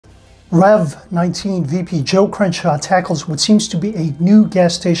Rev 19 VP Joe Crenshaw tackles what seems to be a new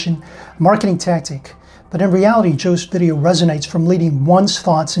gas station marketing tactic, but in reality, Joe's video resonates from leading one's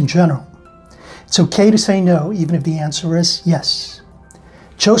thoughts in general. It's okay to say no, even if the answer is yes.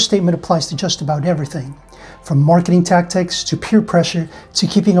 Joe's statement applies to just about everything, from marketing tactics to peer pressure to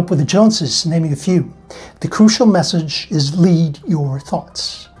keeping up with the Joneses, naming a few. The crucial message is lead your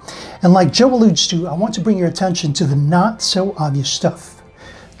thoughts. And like Joe alludes to, I want to bring your attention to the not so obvious stuff.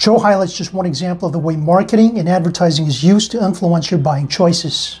 Joe highlights just one example of the way marketing and advertising is used to influence your buying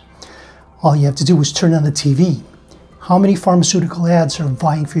choices. All you have to do is turn on the TV. How many pharmaceutical ads are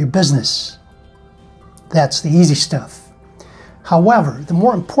vying for your business? That's the easy stuff. However, the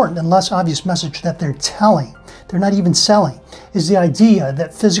more important and less obvious message that they're telling, they're not even selling, is the idea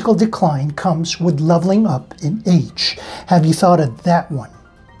that physical decline comes with leveling up in age. Have you thought of that one?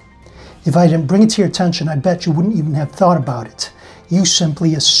 If I didn't bring it to your attention, I bet you wouldn't even have thought about it. You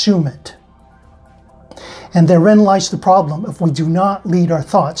simply assume it. And therein lies the problem if we do not lead our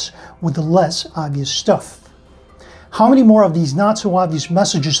thoughts with the less obvious stuff. How many more of these not so obvious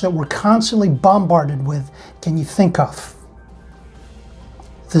messages that we're constantly bombarded with can you think of?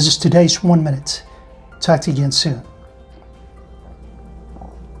 This is today's 1 Minute. Talk to you again soon.